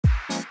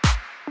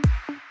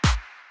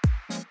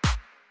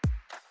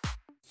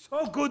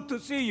So good to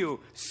see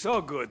you.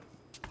 So good.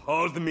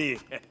 Hold me.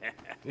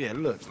 Yeah,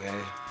 look, man.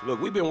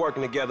 Look, we've been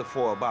working together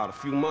for about a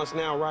few months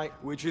now, right?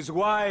 Which is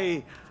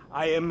why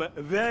I am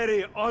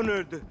very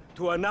honored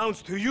to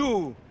announce to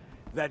you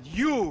that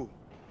you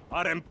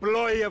are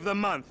Employee of the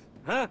Month,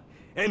 huh?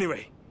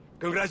 Anyway,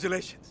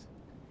 congratulations.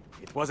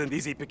 It wasn't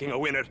easy picking a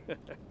winner.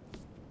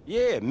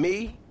 Yeah,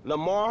 me,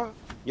 Lamar,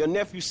 your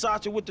nephew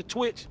Sacha with the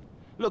Twitch.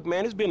 Look,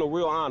 man, it's been a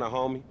real honor,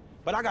 homie.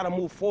 But I gotta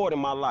move forward in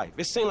my life.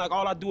 It seems like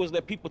all I do is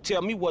let people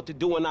tell me what to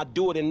do and I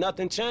do it and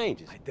nothing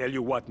changes. I tell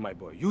you what, my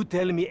boy. You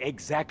tell me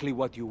exactly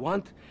what you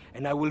want,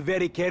 and I will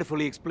very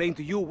carefully explain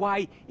to you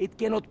why it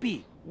cannot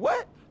be.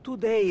 What?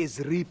 Today is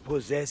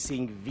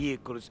repossessing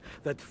vehicles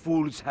that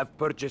fools have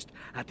purchased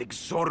at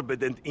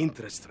exorbitant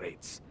interest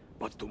rates.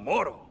 But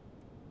tomorrow,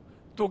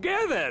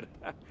 together,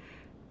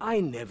 I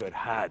never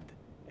had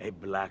a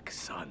black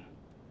son.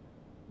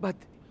 But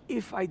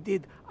if I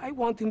did, I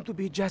want him to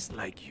be just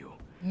like you.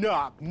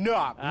 Knock,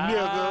 knock,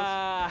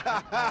 niggas.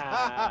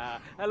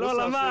 Hello,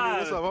 Lamar.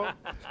 What's up, homie?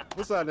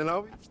 What's up, then,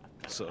 homie?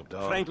 What's up,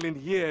 dog? Franklin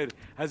here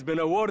has been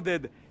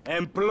awarded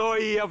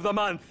Employee of the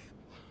Month.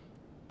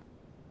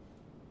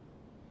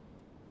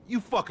 You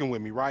fucking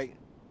with me, right?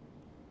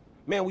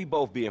 Man, we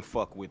both being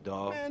fucked with,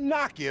 dog. Man,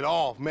 knock it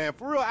off, man.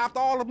 For real, after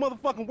all the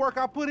motherfucking work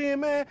I put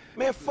in, man.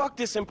 Man, fuck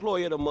this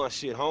Employee of the Month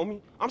shit,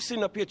 homie. I'm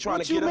sitting up here trying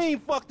to get us... What you mean,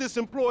 fuck this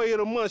Employee of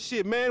the Month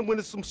shit, man? When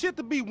there's some shit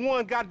to be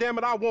won,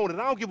 goddammit, I want it.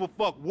 I don't give a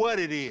fuck what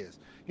it is.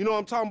 You know what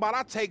I'm talking about?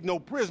 I take no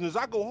prisoners.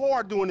 I go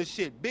hard doing this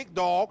shit. Big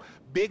dog,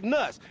 big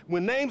nuts.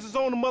 When names is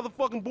on the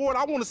motherfucking board,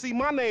 I want to see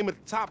my name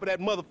at the top of that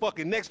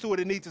motherfucking. Next to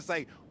it, it needs to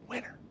say,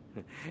 winner.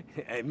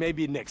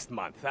 Maybe next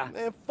month, huh?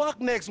 Man, fuck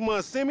next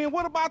month, Simeon.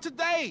 What about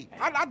today?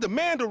 I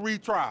demand a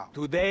retrial.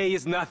 Today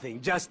is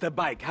nothing, just a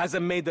bike.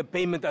 Hasn't made a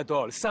payment at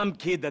all. Some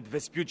kid at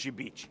Vespucci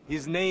Beach.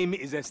 His name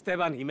is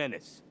Esteban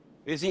Jimenez.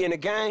 Is he in the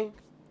gang?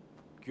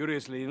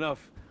 Curiously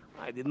enough,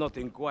 I did not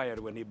inquire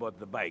when he bought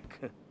the bike.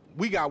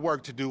 We got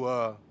work to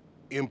do,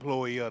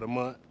 Employee of the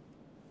Month.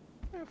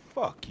 Man,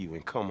 fuck you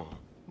and come on.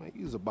 Man,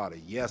 you's about a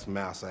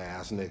yes-mouse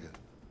ass nigga.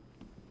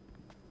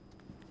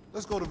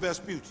 Let's go to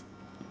Vespucci.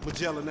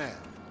 Magellan Ave.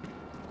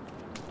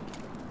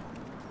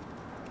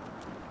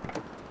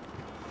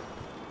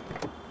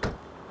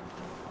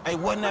 Hey,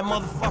 wasn't that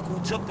motherfucker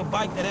who took the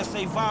bike that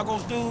S.A.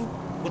 Vagos dude?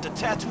 With the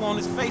tattoo on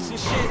his face and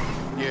shit?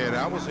 Yeah,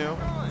 that was him.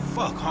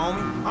 Fuck,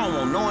 homie. I don't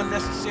want no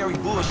unnecessary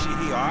bullshit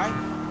here, alright?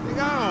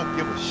 Nigga, I don't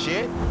give a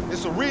shit.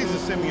 It's a reason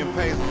Simeon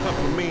pays a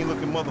couple of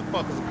mean-looking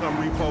motherfuckers to come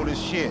repo this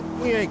shit.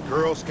 We ain't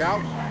Girl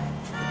Scouts.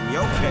 In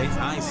your case,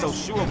 I ain't so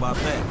sure about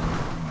that.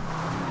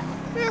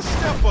 Man,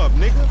 step up,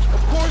 nigga.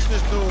 Of course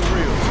this dude real.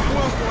 Who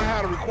else gonna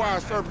have to require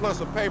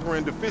surplus of paper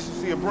and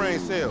deficiency of brain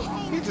cells?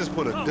 He just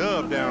put a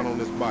dub down on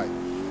this bike.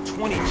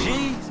 20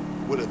 G's?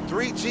 With a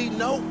 3G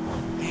note?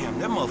 Damn,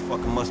 that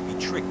motherfucker must be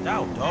tricked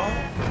out, dawg.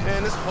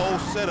 Man, this whole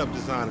setup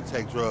designed to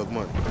take drug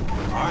money.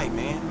 Alright,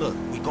 man, look,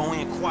 we go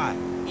in quiet.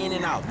 In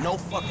and out, no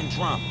fucking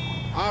drama.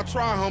 I'll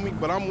try, homie,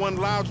 but I'm one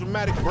loud,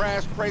 dramatic,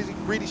 brass, crazy,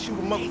 greedy, shoot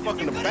a motherfucker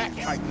in the back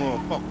type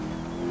motherfucker.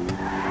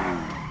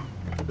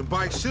 The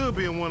bike should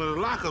be in one of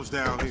the lockups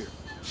down here.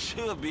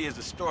 Should be is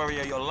the story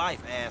of your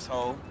life,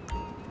 asshole.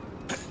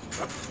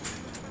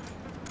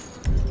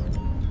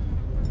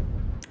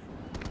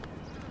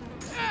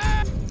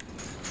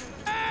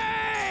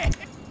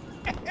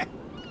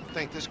 I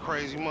think this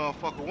crazy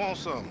motherfucker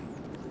wants something.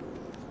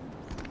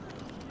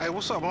 Hey,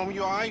 what's up, homie?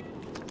 You all right?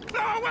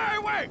 No,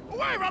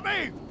 wait from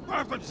me!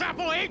 We're for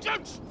sample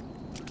agents!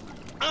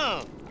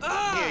 Yeah,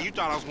 you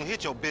thought I was gonna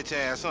hit your bitch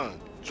ass, huh?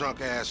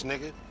 Drunk ass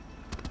nigga.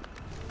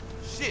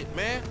 Shit,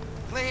 man.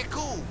 Play it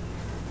cool.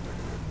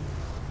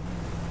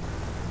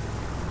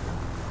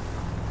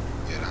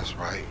 Yeah, that's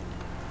right.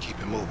 Keep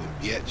it moving,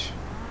 bitch.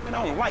 Man,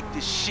 I don't like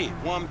this shit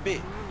one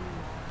bit.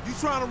 You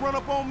trying to run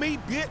up on me,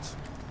 bitch?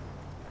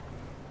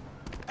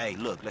 Hey,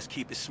 look, let's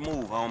keep it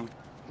smooth, homie.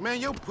 Man,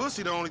 your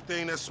pussy the only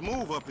thing that's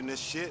smooth up in this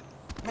shit.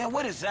 Man,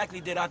 what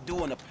exactly did I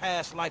do in a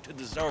past life to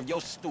deserve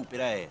your stupid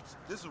ass?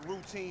 This a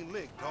routine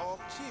lick, dog.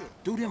 Chill.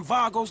 Do them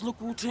Vagos look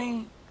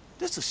routine?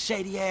 This a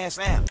shady-ass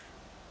alley.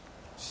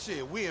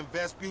 Shit, we in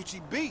Vespucci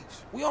Beach.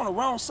 We on the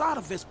wrong side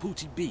of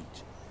Vespucci Beach.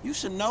 You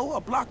should know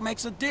a block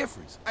makes a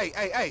difference.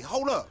 Hey,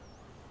 hold up.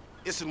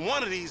 It's in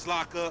one of these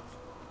lockups.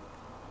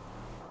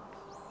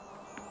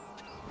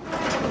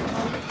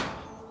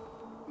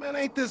 Man,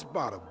 ain't this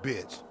about a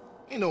bitch?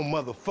 Ain't no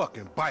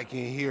motherfucking bike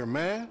in here,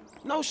 man.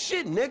 No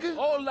shit, nigga.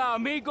 Hola,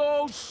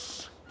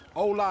 amigos!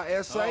 Hola,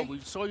 S.A. Oh, we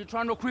saw you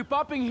trying to creep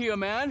up in here,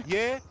 man.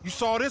 Yeah? You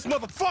saw this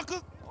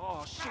motherfucker?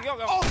 Oh, shit.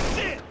 Oh,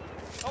 shit!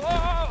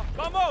 Oh,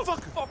 come on!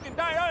 Fucking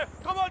down!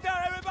 Come on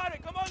down, everybody!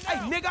 Come on Hey,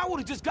 down! nigga, I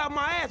would've just got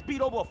my ass beat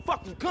over a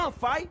fucking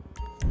gunfight.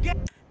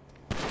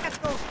 That's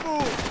those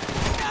fools!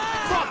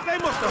 Fuck, they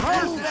must have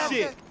heard some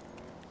shit!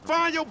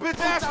 Find your bitch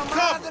ass some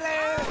cover!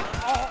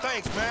 Oh,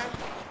 thanks, man.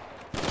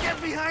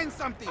 Get behind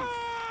something!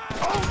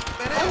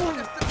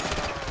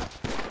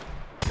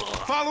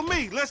 Follow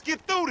me, let's get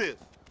through this!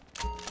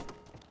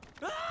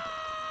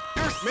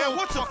 Man,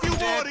 what's a few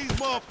more of these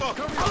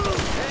motherfuckers?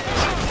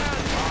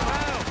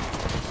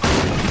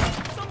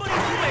 Somebody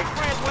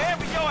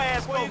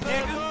let's go,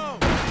 nigga.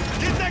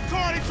 Get in that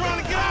car, they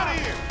trying to get out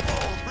of here.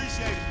 Oh,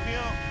 appreciate it,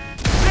 pimp.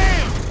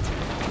 Damn!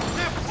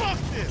 Man, fuck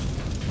this.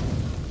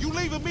 You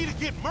leaving me to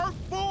get murked,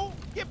 fool?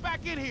 Get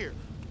back in here.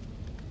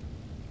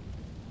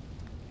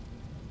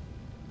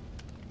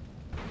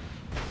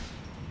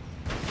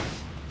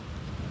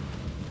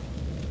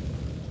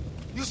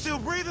 You still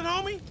breathing,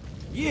 homie?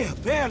 Yeah,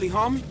 barely,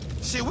 homie.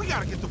 Shit, we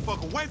gotta get the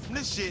fuck away from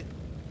this shit.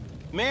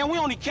 Man, we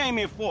only came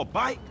in for a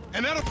bike.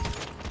 And that'll...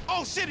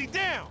 Oh, shit, he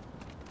down.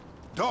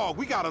 Dog,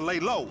 we gotta lay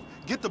low.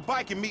 Get the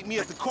bike and meet me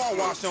at the car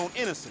wash on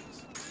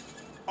Innocence.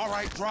 All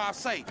right, drive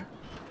safe.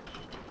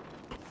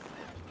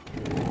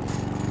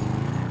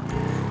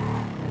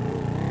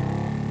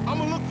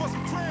 I'ma look for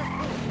some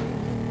transport.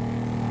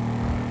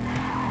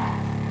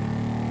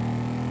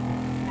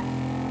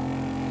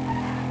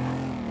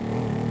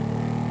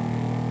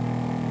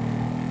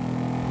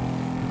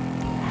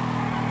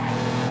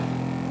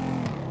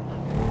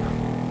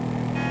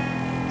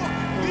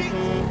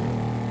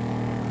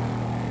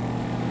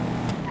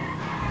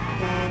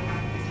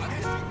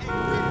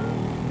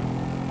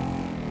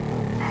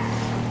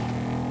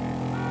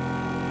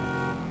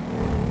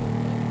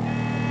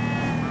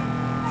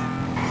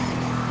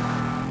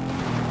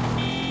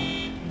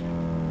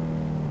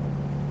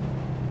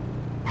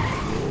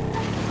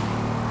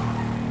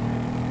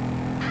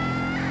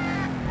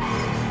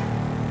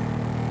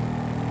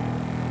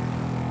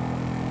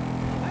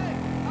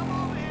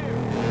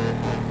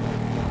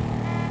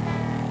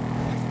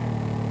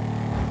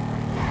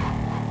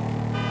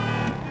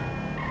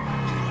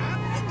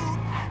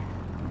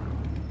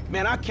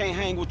 Man, I can't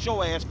hang with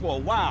your ass for a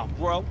while,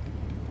 bro.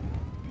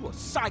 You a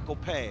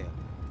psychopath.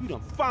 You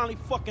done finally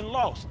fucking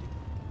lost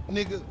it.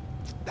 Nigga,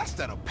 that's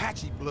that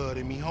Apache blood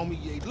in me,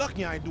 homie. You ain't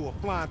lucky I ain't do a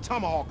flying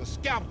tomahawk and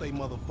scalp they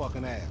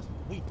motherfucking ass.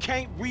 We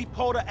can't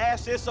repo the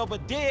assets of a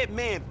dead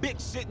man, big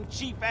sitting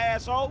chief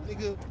asshole.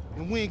 Nigga,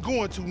 and we ain't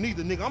going to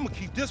neither, nigga. I'ma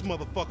keep this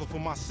motherfucker for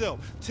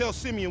myself. Tell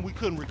Simeon we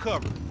couldn't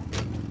recover.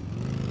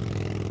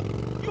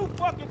 You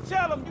fucking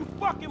tell him, you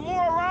fucking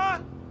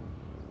moron.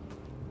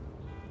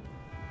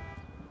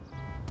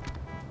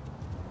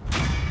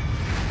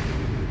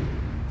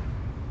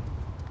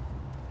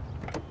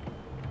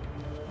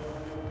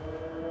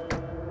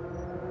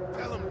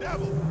 Tell him,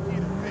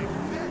 devil.